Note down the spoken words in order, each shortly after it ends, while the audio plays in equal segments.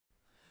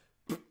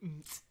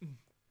Geese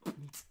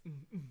Games.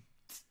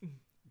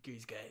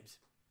 Geese Games.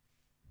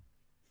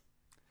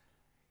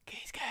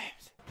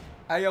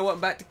 Hey, yo, welcome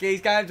back to Geese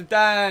Games. I'm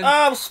Dan.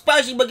 I'm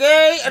Spicy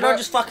McGee, and I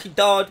just fucking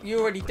died. You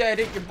already dead,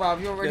 ain't you,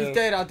 bruv? You're already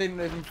dead. I didn't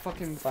even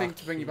fucking think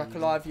to bring you back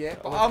alive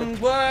yet. But I'm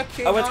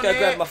working. I went to go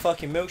grab my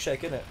fucking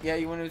milkshake, innit? Yeah,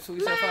 you wanted to sort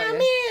yourself out, yeah?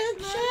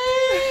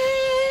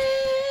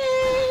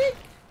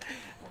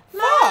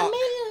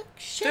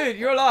 Milkshake. Dude,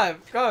 you're alive.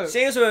 Go.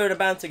 Seeing as we're in a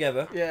band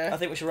together, yeah. I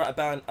think we should write a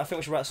band. I think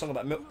we should write a song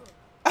about milk.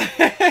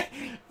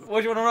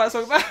 What do you want to write a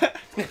song about?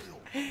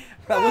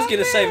 I was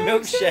gonna say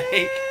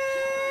milkshake.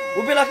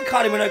 We'll be like a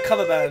Kylie Minogue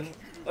cover band.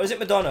 Or is it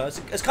Madonna? It's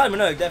Kylie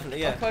Minogue,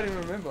 definitely, yeah. I can't even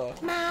remember.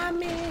 My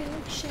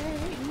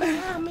milkshake, my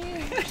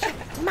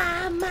milkshake,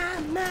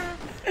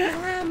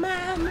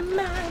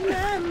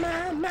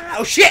 my.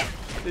 Oh shit!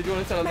 Did you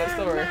want to tell us that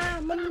story?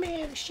 My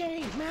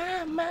milkshake,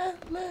 my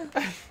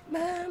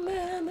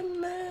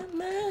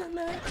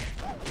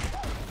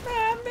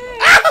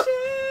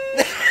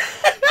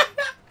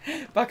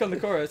Back on the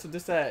chorus, I'm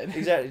just saying.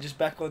 Exactly, just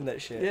back on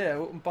that shit. Yeah,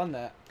 we'll bun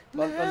that.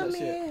 Bun that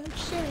shit.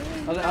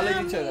 I'll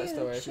let you tell that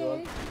story if you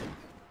want.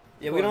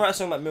 Yeah, we're gonna write a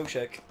song about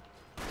milkshake.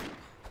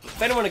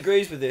 If anyone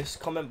agrees with this,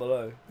 comment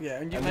below.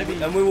 Yeah, and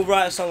we will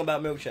write a song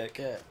about milkshake.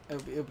 Yeah,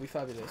 it'll be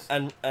fabulous.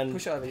 And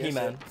push over,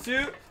 He-Man.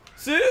 Sue.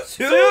 I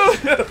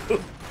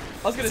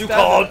was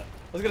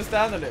gonna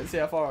stand on it and see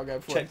how far I go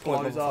before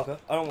checkpoint, it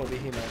up. I don't want to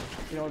be He-Man.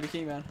 You don't want to be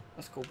He-Man?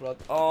 That's cool, blood.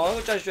 Oh, I'm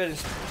gonna Judge Dredd.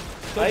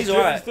 Oh, he's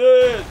alright.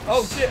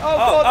 Oh shit! Oh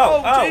god!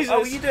 Oh Jesus! Oh,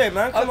 what are you doing,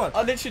 man? Come on.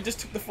 I literally just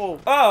took the fall.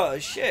 Oh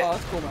shit! Oh,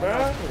 that's cool, man. Bro.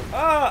 That's cool.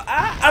 Oh,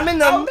 I'm in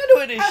the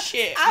middle of this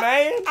shit,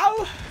 man.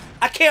 Ow.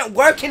 I can't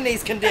work in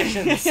these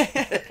conditions.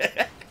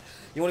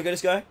 You wanna go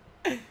this guy?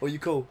 Or you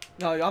cool?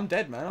 No, I'm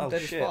dead, man. I'm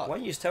dead shit. as fuck. Why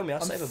don't you just tell me?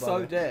 I'll save a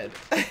so dead.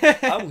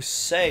 I will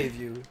save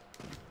you.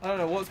 I don't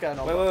know what's going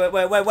on. Wait.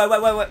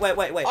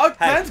 Oh,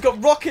 man's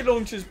got rocket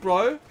launchers,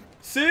 bro.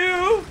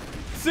 Sue!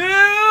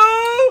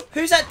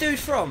 Who's that dude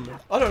from?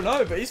 I don't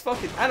know, but he's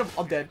fucking animal.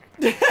 I'm dead.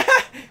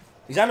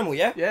 He's animal,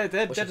 yeah? Yeah,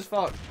 dead as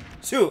fuck.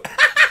 Sue!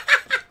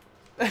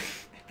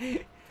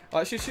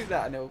 Alright, shoot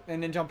that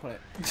and then jump on it.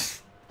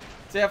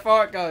 See how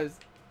far it goes.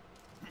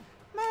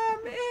 My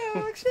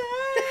milkshake!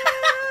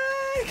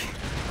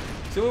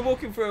 So we're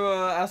walking through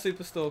our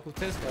superstore called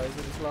Tesco's, and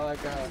it's like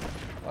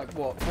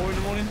what, 4 in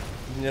the morning?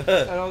 Yeah.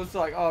 And I was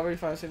like, oh, I really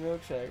fancy a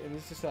milkshake, and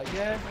it's just like,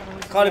 yeah.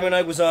 Kylie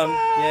Minogue was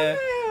yeah.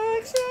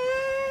 Milkshake.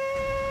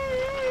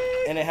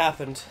 And it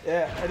happened.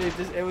 Yeah, and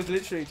it was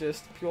literally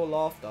just pure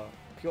laughter.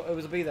 It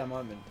was a be there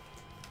moment.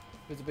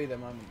 It was a be there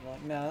moment.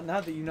 Like now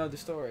that you know the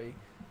story,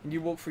 and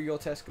you walk through your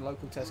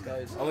local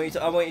Tesco's. I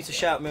want you to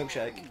shout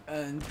milkshake.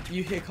 And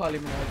you hear Kylie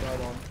Minogue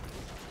go on.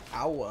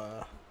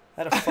 Ow.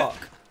 How the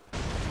fuck?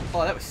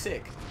 Oh, that was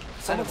sick.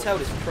 Someone tell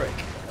this prick.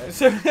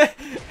 So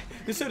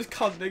this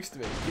cunt next to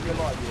me. Give me a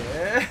light,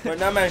 yeah. Right,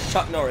 now man's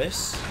Chuck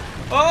Norris.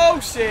 Oh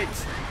shit!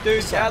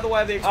 Dude, get out of the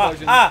way of the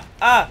explosions.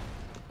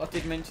 I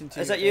did mention to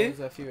you. Is that you? There was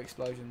a few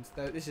explosions.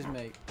 This is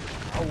me.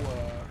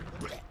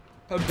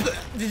 Oh,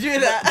 did you hear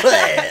that?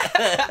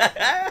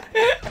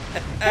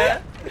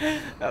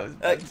 That was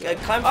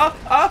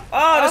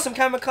there's some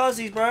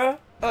kamikazes, bro.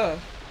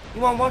 You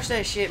wanna watch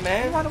that shit,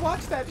 man? You wanna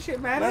watch that shit,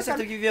 man? I have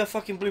to give you a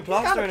fucking blue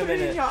plaster in a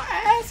minute. In your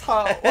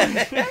asshole.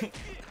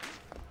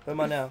 Where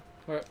am I now?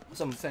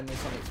 Send me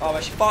something. Oh,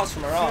 man, she farts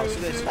from her ass.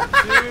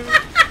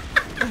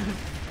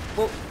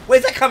 Well,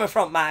 where's that coming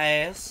from, my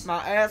ass?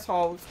 My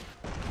asshole.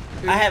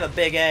 I have a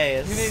big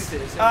ass. Who needs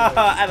this? Oh,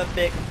 I have a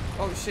big.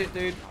 Oh shit,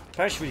 dude.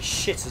 Apparently, really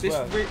shits as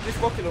well. This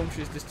rocket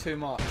launcher is just too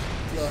much.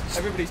 Look,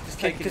 everybody's just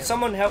taking it. Could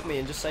someone help me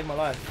and just save my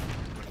life?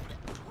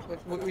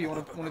 What you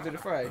want to do the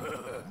fray?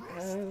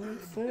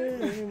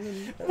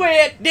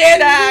 Where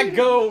did I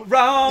go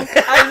wrong?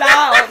 I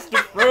lost a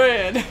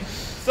friend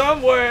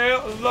somewhere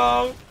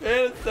along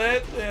in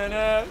and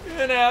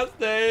I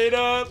stayed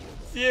up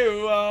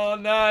you all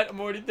night. I'm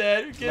already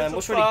dead. Man,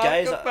 what's really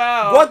gay is that?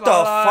 What the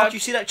fuck? You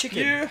see that chicken?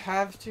 You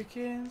have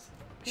chickens.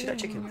 You see that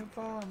chicken?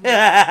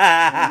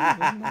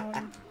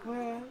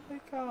 Where they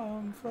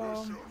come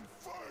from?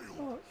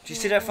 Do you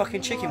see that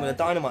fucking chicken with a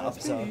dynamite up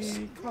his ass?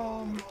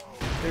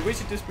 Dude, we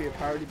should just be a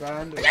parody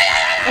band.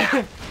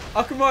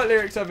 I can write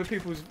lyrics over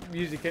people's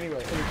music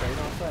anyway, you know what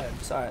I'm saying?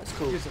 Sorry, it's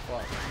cool. Gives a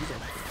fuck.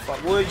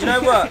 Fuck. Well, you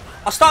know what?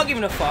 I'll start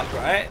giving a fuck,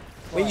 right?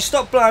 When you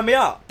stop blowing me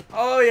up.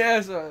 Oh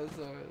yeah, sorry.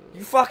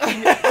 You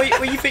fucking...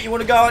 what you think you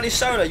want to go on this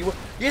solo?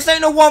 This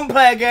ain't a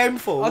one-player game,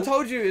 fool. I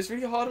told you, it's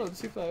really hard on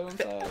 2-player, I'm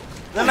saying.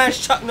 That man's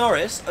Chuck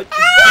Norris. Why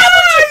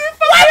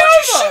would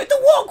you shoot the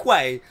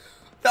walkway?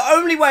 The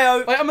only way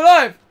over... Wait, I'm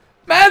alive!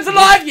 Man's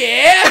alive,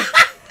 yeah!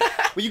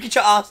 Well, you can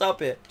shut ass up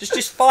here.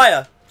 Just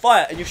fire,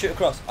 and you shoot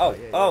across. Oh,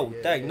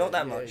 dang, not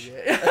that much.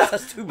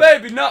 That's too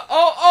much. Baby, no.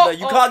 No,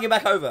 you can't get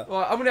back over.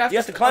 Right, I'm gonna have you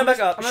have to climb back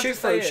up, shoot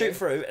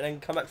through, and then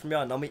come back from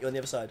behind. And I'll meet you on the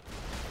other side.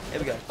 Here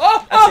we go.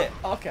 That's it.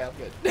 Okay, I'm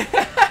good.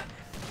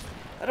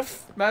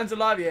 Man's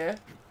alive, yeah.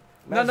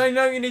 No, you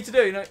know what you need to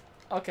do. No.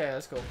 Okay,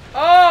 that's cool.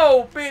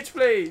 Oh, bitch,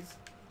 please.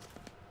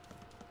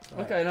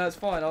 Right. Okay, no, it's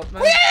fine.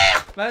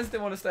 Mans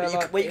didn't want to stay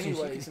alive. Wait, you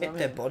can hit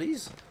their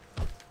bodies.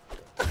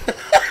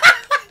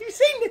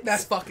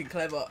 That's fucking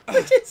clever.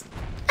 Just...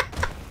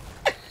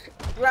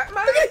 Like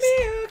my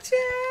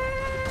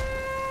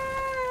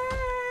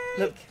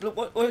milkshake.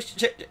 Look, what,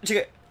 check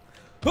it.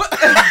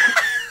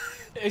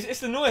 It's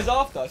the noise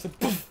after. It's a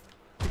poof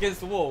against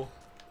the wall.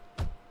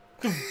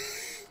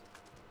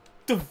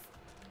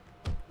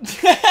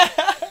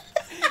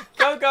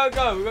 Go, go,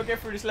 go. We've got to get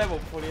through this level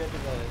before the end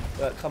of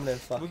the Right, come then,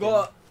 fuck. We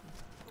got...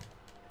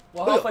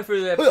 Well, halfway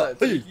through the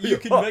episode. You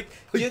can make...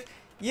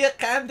 You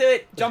can do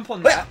it. Jump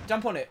on that.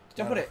 Jump on it.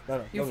 Jump on it.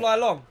 No, You fly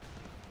along.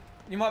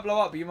 You might blow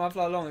up, but you might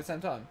fly along at the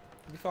same time.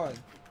 You'll be fine.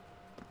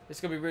 It's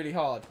going to be really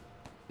hard.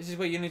 This is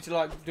where you need to,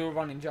 like, do a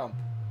running jump.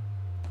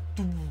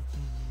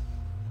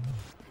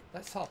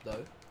 That's tough,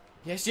 though.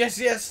 Yes, yes,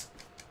 yes!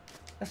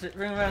 That's it.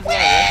 Ring around the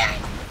yeah.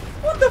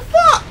 What the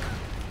fuck?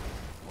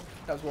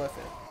 That was worth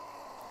it.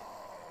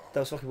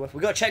 That was fucking worth it.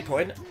 We got a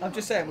checkpoint. I'm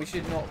just saying, we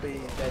should not be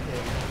dead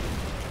here.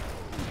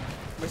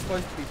 We're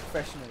supposed to be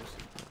professionals.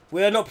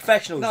 We are not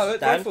professionals, No, at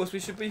Dan. Broforce, we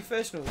should be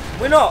professionals.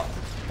 We're not.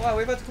 Why?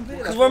 We've had to complete it.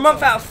 Because we're a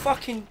month out of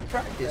fucking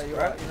practice, Yeah, you're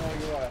bro. right. You know,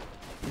 you're right.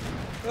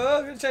 Oh,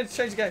 I'm gonna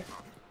change the game.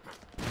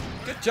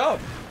 Good job.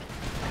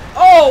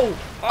 Oh!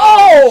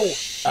 Oh!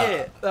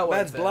 Shit. That weren't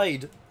Man's fair.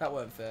 blade. That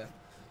weren't fair.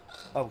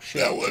 Oh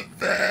shit. That wasn't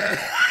fair.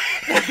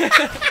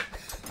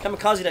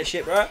 Kamikaze that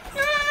shit, bro.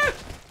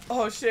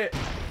 Oh shit.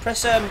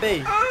 Press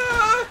B.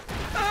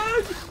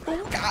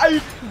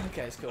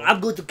 Okay, it's cool. I'm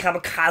going to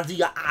kamikaze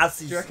your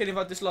asses. Do you reckon if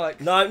I just like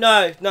No,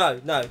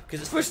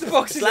 because it's push the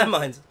boxes? it's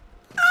landmines.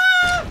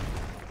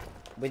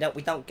 We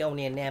don't go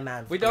near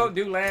landmines. We don't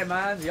do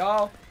landmines,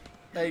 y'all.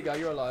 There you go.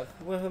 You're alive.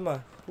 Where am I?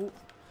 Ooh.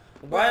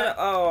 Why?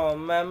 Oh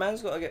man,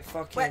 man's got to get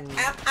fucking. Where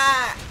am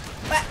I?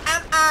 Where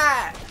am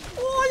I?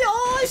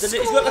 Oh, He's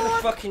got like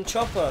a fucking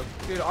chopper.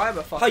 Dude, I am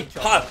a fucking Hey,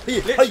 chopper. hey,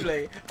 hey,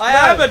 Literally, I no.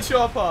 am a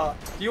chopper.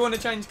 Do you want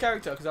to change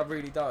character? Because I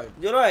really don't.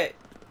 You're right.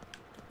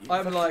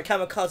 I'm like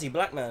kamikaze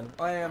black man.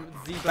 I am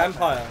the black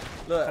Vampire. man.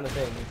 Look, Kind of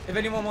thing. if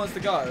anyone wants to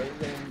go,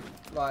 then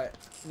like,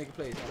 nigga,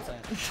 please. You know what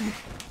I'm saying?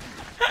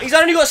 He's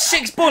only got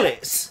 6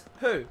 bullets.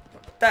 Who?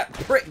 That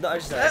prick that I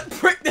just That had.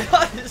 prick that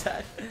I just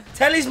had.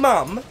 Tell his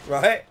mum,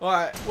 right?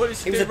 Alright, what did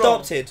she He do was wrong?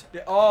 adopted.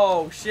 Yeah,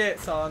 oh shit,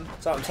 son.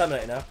 So I'm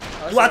terminating now.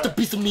 Oh, You want to alright.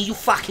 piece of me, you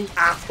fucking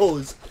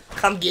assholes.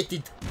 Come get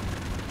it.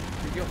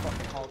 Dude, you're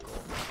fucking hardcore.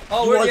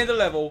 Oh, You we're at want- the end of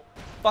the level.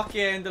 Fuck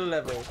yeah, end of the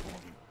level.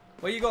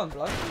 Where you gone,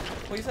 bloke?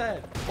 What you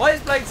saying? Why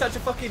is Blade such a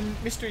fucking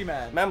mystery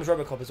man? Man was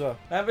Robocop as well.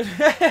 I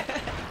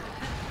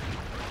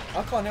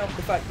can't help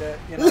the fact that,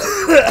 you know,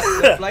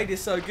 that Blade is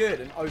so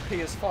good and OP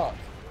as fuck.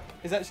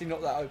 He's actually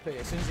not that OP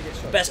as soon as he gets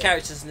shot. Best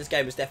characters in this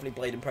game is definitely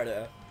Blade and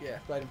Predator. Yeah,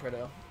 Blade and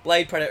Predator.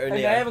 Blade, Predator, and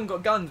And Neo. they haven't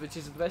got guns, which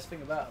is the best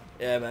thing about them.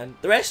 Yeah, man.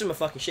 The rest of them are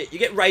fucking shit. You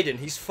get Raiden,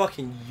 he's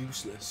fucking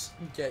useless.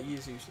 Yeah, he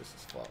is useless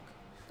as fuck.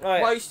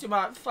 Right. Wasting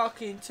my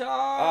fucking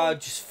time. I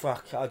just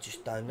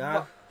don't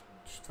know.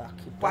 Just fucking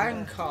don't know.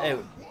 Wanker.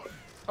 Anyway,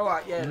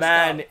 Alright, yeah. let's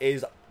man go.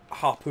 is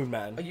Harpoon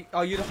Man.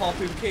 Are you the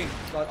Harpoon King?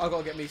 Like, I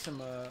gotta get me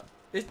some,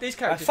 these I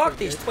characters. fuck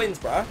these twins,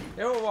 bro.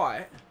 They're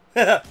alright.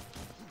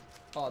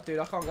 Oh, dude,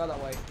 I can't go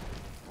that way.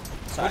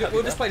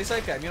 We'll just play the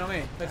safe game, you know what I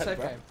mean? Play the safe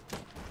Bro. game.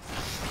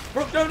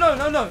 Bro,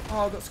 no.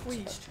 Oh, I got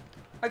squeezed.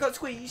 I got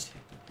squeezed.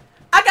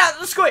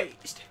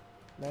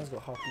 Man's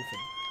got Harpoon thing.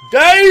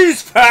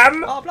 Days,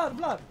 fam! Oh,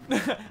 blood.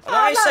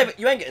 I say, but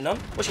you ain't getting none.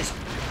 Watch this.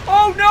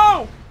 Oh,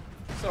 no!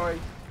 Sorry.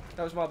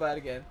 That was my bad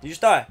again. You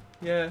just die.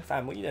 Yeah.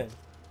 Fam, what you doing?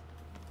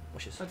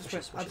 Watch this. I Watch just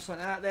this. Watch this.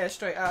 went out there,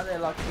 straight out there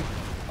like a big...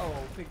 Oh,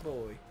 big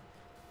boy.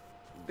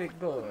 Big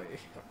boy.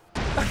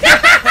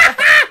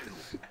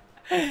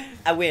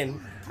 I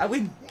win. I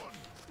win.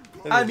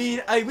 Who I is?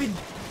 mean, I win.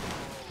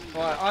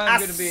 Right, I am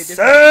going to be a different...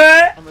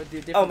 Sir! I'm going to do a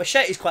Oh, different...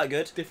 Machete's quite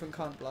good. different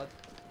cunt, blood.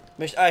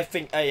 I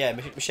think, yeah,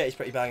 Machete's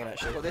pretty banging I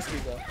actually. got this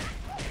geezer.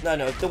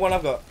 No, the one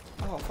I've got.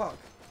 Oh, fuck.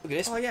 Look at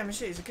this. Oh, yeah,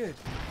 machetes are good.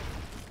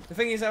 The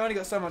thing is, I've only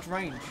got so much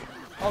range.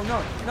 Oh,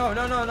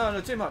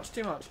 no, too much.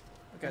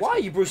 Okay, Why are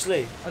you Bruce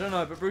Lee? I don't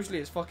know, but Bruce Lee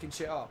is fucking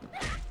shit up.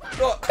 I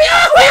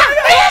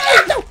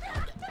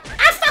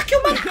fuck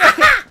you, man!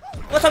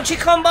 What's up,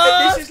 chicken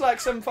This is like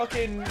some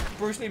fucking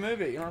Bruce Lee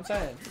movie, you know what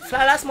I'm saying?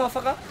 Fly last,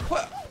 motherfucker.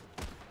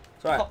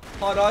 Sorry.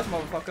 Hard eyes,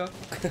 motherfucker.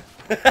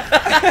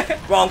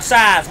 Wrong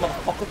size,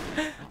 motherfucker.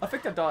 I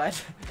think I died.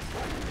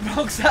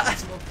 Wrong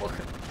size,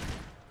 motherfucker.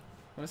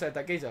 I'm gonna say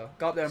that geezer.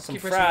 Go up there and Some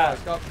keep pressing fries.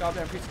 Y. Go up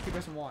there and keep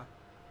pressing Y.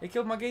 He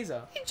killed my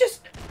geezer. You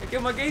just... He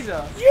killed my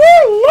geezer.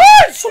 You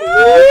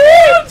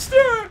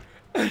monster!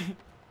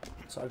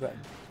 Sorry, go ahead.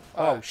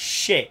 Oh, Alright.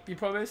 shit. You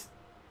promise?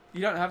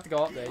 You don't have to go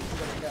up there. You can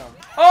go back down.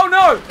 Oh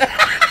no!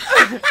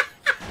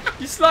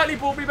 You slightly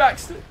brought me back.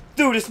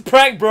 Dude, it's a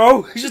prank,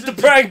 bro. It's just a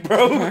prank,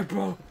 bro. Prank,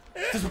 bro.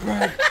 Just a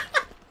prank.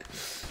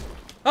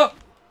 Oh.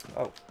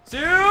 Oh.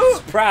 Two.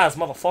 Surprise,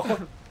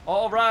 motherfucker.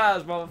 All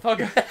rise,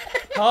 motherfucker.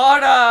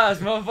 Hard eyes,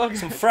 motherfucker.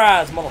 Some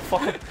fries,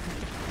 motherfucker.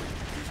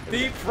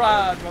 Deep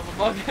fried,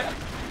 motherfucker.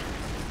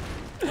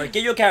 Right,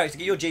 get your character,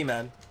 get your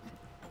G-man.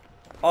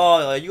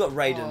 Oh, you got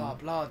Raiden. Oh,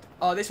 blood.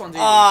 Oh, this one's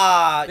easy.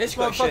 Ah, This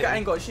you got motherfucker shit.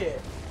 ain't got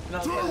shit. No,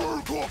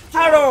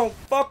 I don't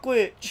fuck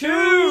with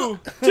two.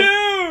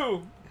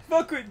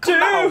 Fuck with two.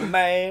 Come on,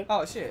 man.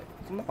 Oh shit.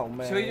 Oh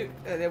man. Shall we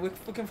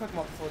can fuck him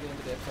up before the end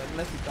of the episode,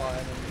 unless we die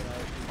and then, you know,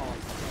 we can't.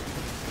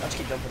 I'll just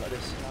keep jumping like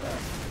this.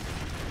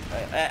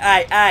 Hey,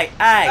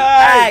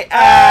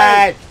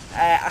 Hey!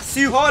 I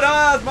see you. Hard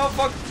ass,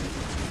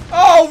 motherfucker!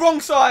 Oh, wrong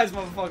size,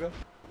 motherfucker!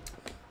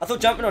 I thought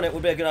jumping on it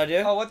would be a good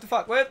idea. Oh, what the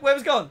fuck? Where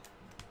was gone?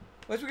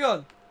 Where's we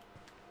gone?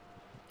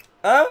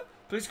 Huh?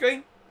 Blue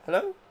screen?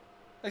 Hello?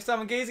 Next time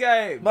on Gee's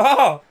game.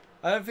 Oh!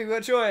 I don't think we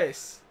got a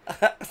choice.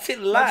 I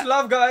didn't Much like.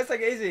 love, guys.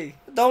 Take it easy.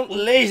 Don't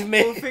leave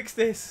me. We'll fix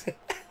this.